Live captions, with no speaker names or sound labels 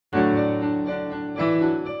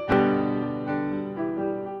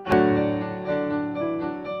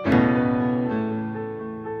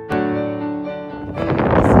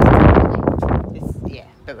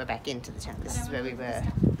back into the town. This is where we were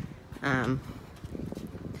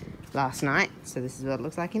last night. So this is what it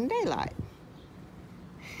looks like in daylight.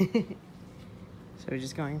 So we're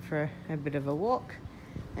just going for a bit of a walk,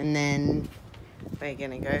 and then we're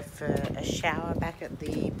gonna go for a shower back at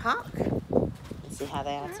the park and see how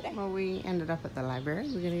they are today. Well, we ended up at the library.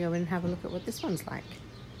 We're gonna go in and have a look at what this one's like.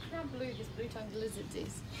 How blue this blue-tongued lizard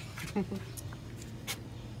is. It's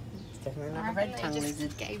definitely not a red-tongued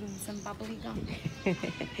lizard. Gave him some bubbly gum.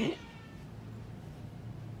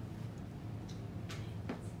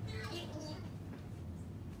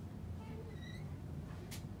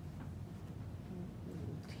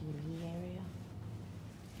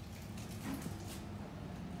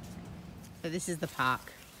 So this is the park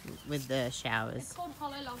with the showers. It's called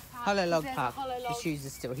Hollow Log Park. Hollow Log Park. Hollow The log. shoes are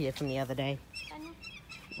still here from the other day. Daniel?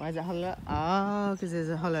 Why is it hollow log? Oh, because there's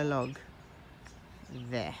a hollow log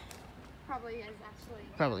there. Probably is actually.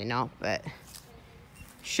 Probably not, but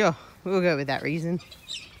sure, we'll go with that reason.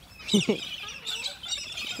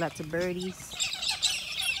 Lots of birdies.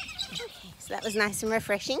 Okay, so that was nice and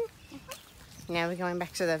refreshing. Now we're going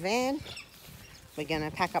back to the van. We're going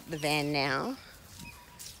to pack up the van now.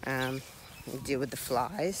 Deal with the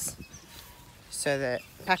flies, so that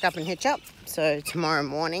pack up and hitch up, so tomorrow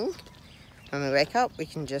morning when we wake up we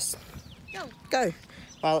can just go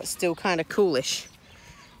while it's still kind of coolish.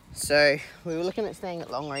 So we were looking at staying at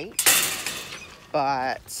Longreach,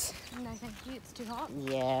 but No thank you, it's too hot.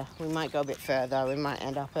 yeah, we might go a bit further. We might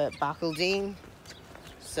end up at Barcaldine,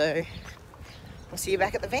 so we'll see you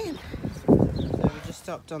back at the van. So we just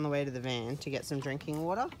stopped on the way to the van to get some drinking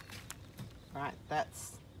water. Right,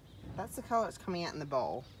 that's the colour it's coming out in the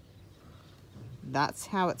bowl. That's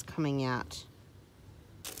how it's coming out.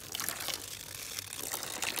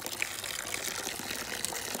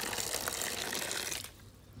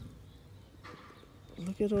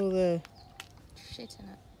 Look at all the Shit in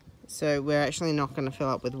it. So we're actually not going to fill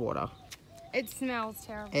up with water. It smells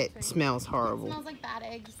terrible. It too. smells horrible. It smells like bad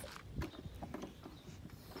eggs.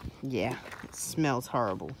 Yeah, it smells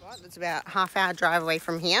horrible. Right, it's about a half-hour drive away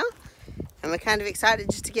from here, and we're kind of excited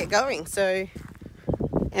just to get going. So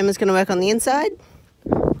Emma's going to work on the inside.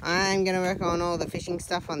 I'm going to work on all the fishing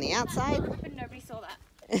stuff on the outside. But nobody saw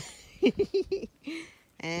that.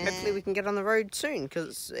 And hopefully we can get on the road soon,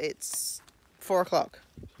 because it's 4 o'clock.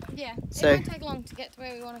 Yeah, So- it won't take long to get to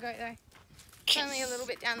where we want to go though. It's only a little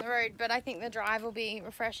bit down the road, but I think the drive will be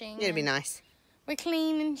refreshing. It'll be and nice. We're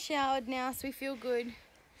clean and showered now, so we feel good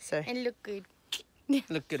So and look good. look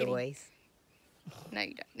good Kidding. always. No,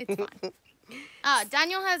 you don't. It's fine.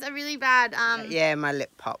 Daniel has a really bad Yeah, my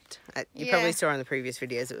lip popped. You Yeah. probably saw in the previous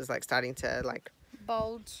videos it was like starting to like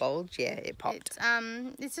bulge. bulge. Yeah, it popped.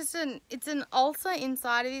 It's just an ulcer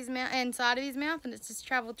inside of his mouth, and it's just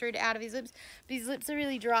travelled through to out of his lips. But his lips are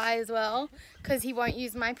really dry as well because he won't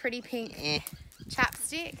use my pretty pink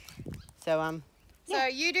chapstick. So So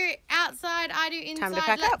you do outside, I do inside. time to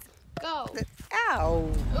pack Let's up. go. Ow!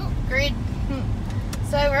 Oh, grid.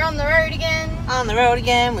 So we're on the road again. On the road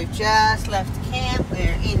again. We've just left camp.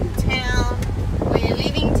 We're in town. We're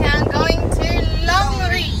leaving town, going to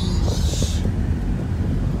Longreach.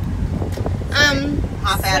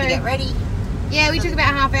 Half hour to get ready. Yeah, we took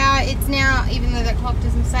about half hour. It's now, even though the clock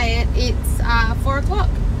doesn't say it, it's 4 o'clock.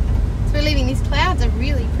 So we're leaving. These clouds are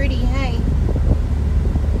really pretty, hey?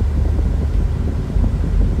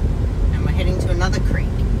 And we're heading to another creek.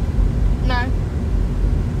 No.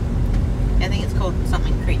 I think it's called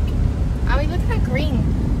something creek. Are we looking at green?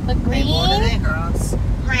 The green, They water their grass.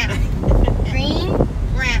 brown. Green,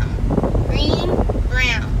 brown. Green,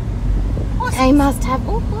 brown. Horses. They must have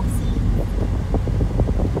all horses.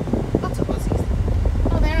 Lots of horses.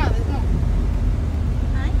 Oh, there are. There's more.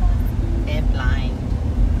 Hi, horses. They're blind.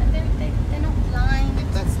 But they're not blind.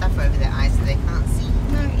 They've got stuff over their eyes so they can't see.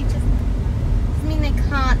 No, it just doesn't mean they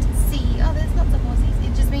can't see. Oh, there's lots of horses.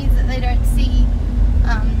 It just means that they don't see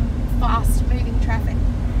fast moving traffic.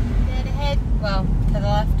 Dead ahead. Well, to the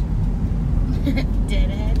left. Dead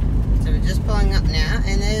ahead. So we're just pulling up now,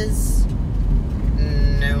 and there's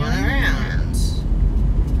no one around.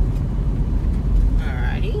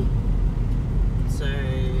 Alrighty. So,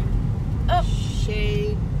 Oh,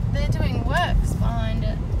 shade, they're doing works behind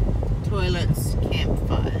it. toilets,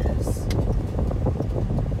 campfires.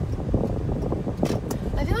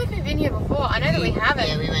 I feel like we've been here before. I know that we haven't.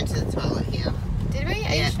 Yeah, we went to the toilet here. Did we? Are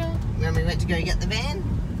Yeah. you sure? When we went to go get the van,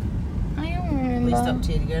 I don't remember. we stopped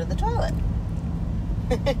here to go to the toilet.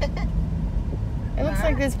 It looks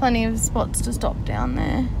like there's plenty of spots to stop down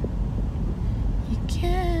there. You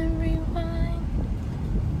can rewind.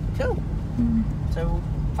 Cool. So we'll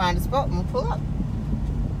find a spot and we'll pull up.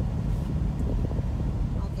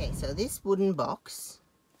 Okay, so this wooden box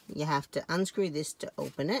you have to unscrew this to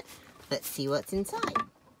open it. Let's see what's inside.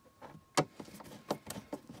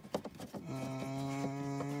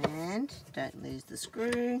 And don't lose the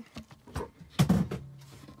screw.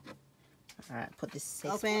 Alright, put this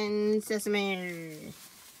open. Sesame.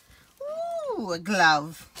 Ooh, a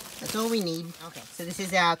glove. That's all we need. Okay, so this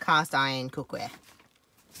is our cast iron cookware.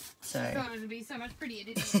 So. I thought it would be so much prettier,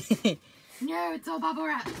 didn't you? No, it's all bubble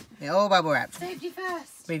wrap. Yeah, all bubble wrapped. Safety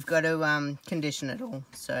first. We've got to condition it all,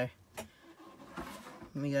 so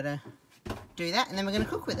we got to do that, and then we're going to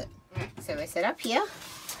cook with it. Right, so we're set up here.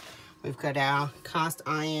 We've got our cast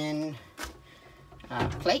iron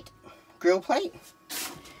plate, grill plate,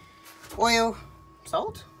 oil,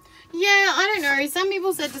 salt. Yeah, I don't know. Some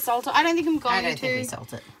people said to salt it. I don't think I'm going to. I don't think we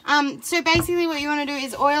salt it. So basically what you want to do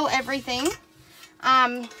is oil everything.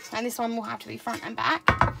 And this one will have to be front and back.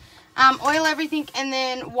 Oil everything and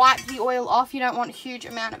then wipe the oil off. You don't want a huge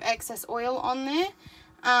amount of excess oil on there.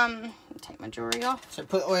 Take my jewelry off. So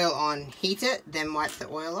put oil on, heat it, then wipe the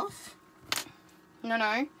oil off?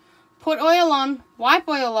 No. Put oil on, wipe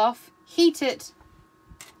oil off, heat it,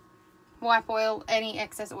 wipe oil, any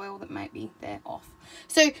excess oil that might be there off.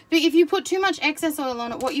 So, but if you put too much excess oil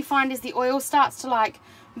on it, what you find is the oil starts to like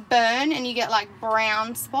burn and you get like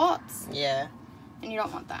brown spots. Yeah. And you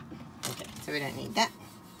don't want that. Okay, so we don't need that.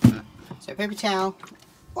 So paper towel,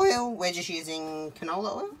 oil, we're just using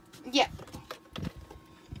canola oil. Yep.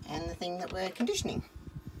 And the thing that we're conditioning.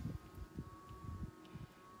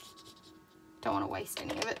 Don't want to waste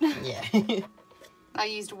any of it. Yeah. I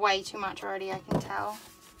used way too much already, I can tell.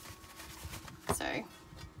 So.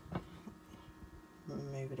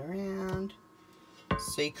 Move it around.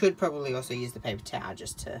 So you could probably also use the paper towel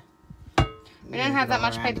just to... We don't have that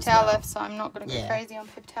much paper towel left, so I'm not going to go crazy on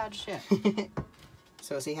paper towel just yet.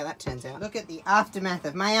 So we'll see how that turns out. Look at the aftermath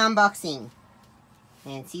of my unboxing.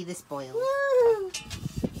 And see the spoils. Woo!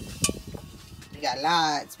 We got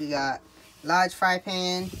lots. We got large fry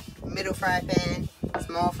pan, middle fry pan,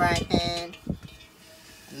 small fry pan,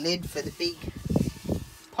 lid for the big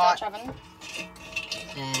pot. Dutch oven.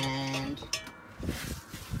 And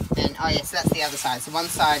oh yes, that's the other side. So one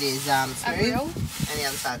side is smooth and the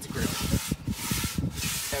other side's a grill.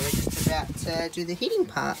 So we're just about to do the heating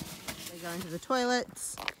part. We're going to the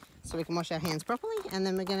toilets so we can wash our hands properly, and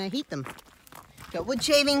then we're going to heat them. Got wood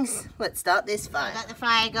shavings. Let's start this fire. Got the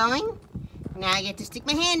fire going. Now I get to stick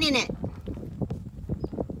my hand in it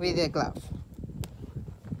with a glove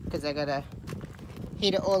because I got to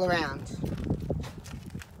heat it all around.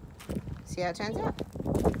 See how it turns out?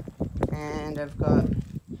 And I've got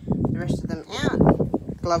the rest of them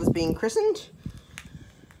out. Gloves being christened.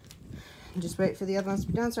 Just wait for the other ones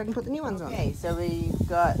to be done so I can put the new ones on. Okay, so we've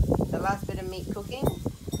got the last bit of meat cooking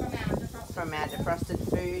from our defrosted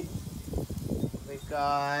food. We've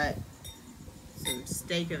got some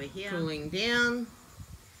steak over here cooling down.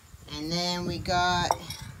 And then we got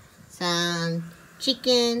some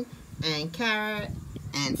chicken and carrot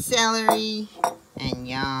and celery and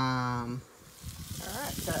yum.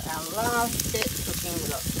 Alright, so our last bit cooking, we've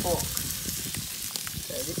got pork.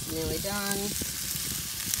 So this is nearly done.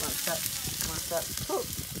 Once that's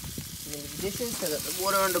cooked, we're going to do the dishes so that the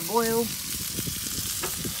water under boil.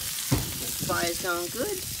 The fire's going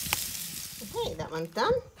good. Okay, that one's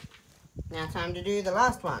done. Now time to do the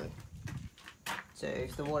last one. So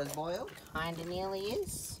if the water's boiled, kinda nearly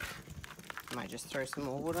is. I might just throw some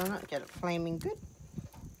more wood on it, get it flaming good.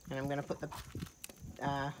 And I'm going to put the,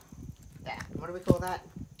 what do we call that?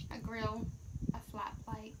 A grill, a flat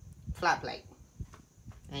plate. Flat plate.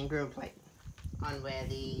 And grill plate on where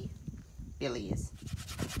the billy is.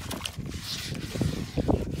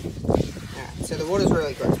 Alright, so the water's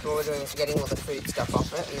really gross. What we're doing is getting all the food stuff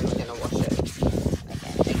off it, and then we're going to wash it.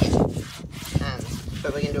 Okay, again.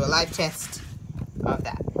 But we're going to do a live test of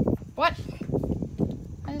that. What?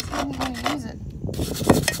 I just didn't want to use it.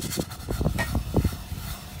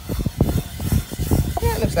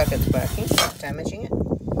 Yeah, it looks like it's working. It's not damaging it.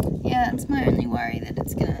 Yeah, that's my only worry, that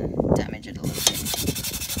it's going to damage it a little bit.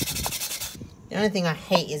 The only thing I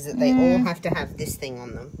hate is that they all have to have this thing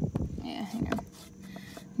on them. Yeah, hang on.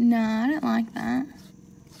 No, I don't like that.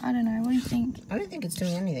 I don't know. What do you think? I don't think it's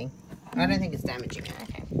doing anything. I don't think it's damaging it.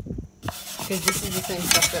 Okay. Because this is the same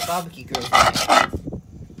stuff that barbecue grills do.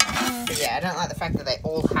 But yeah, I don't like the fact that they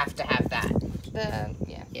all have to have that.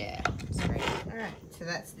 Yeah. Straight. Alright, so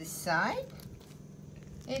that's this side.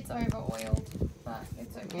 It's over oiled, but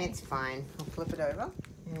it's okay. It's fine. I'll flip it over.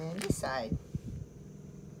 And this side.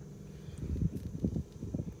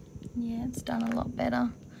 Yeah, it's done a lot better.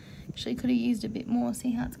 Actually, could have used a bit more.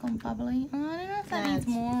 See how it's gone bubbly? I don't know if that needs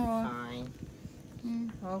more or... Fine.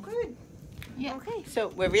 All good. Yeah. Okay, so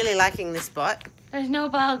we're really liking this spot. There's no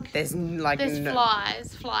bug. There's like There's no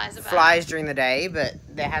flies. Flies are bad. flies during the day, but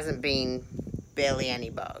there hasn't been barely any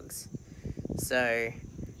bugs. So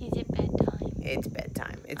Is it bedtime? it's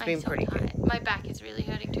bedtime. It's I'm been so pretty tired. good. My back is really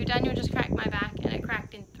hurting too. Daniel just cracked my back, and it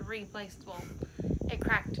cracked in 3 places. Well, it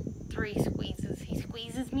cracked 3 squeezes. He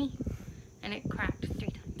squeezes me, and it cracked 3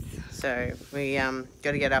 times. So we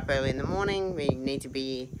got to get up early in the morning. We need to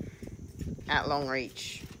be at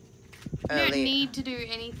Longreach We don't early. need to do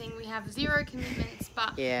anything. We have 0 commitments,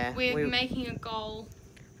 but Yeah, we're making a goal.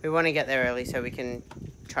 we want to get there early so we can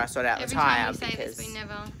try to sort out Every the tyre time we say this, we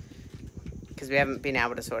never. because we haven't been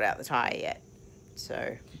able to sort out the tyre yet.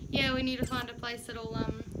 So Yeah, we need to find a place that'll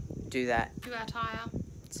do that. do our tyre.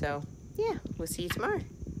 So yeah, we'll see you tomorrow.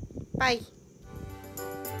 Bye.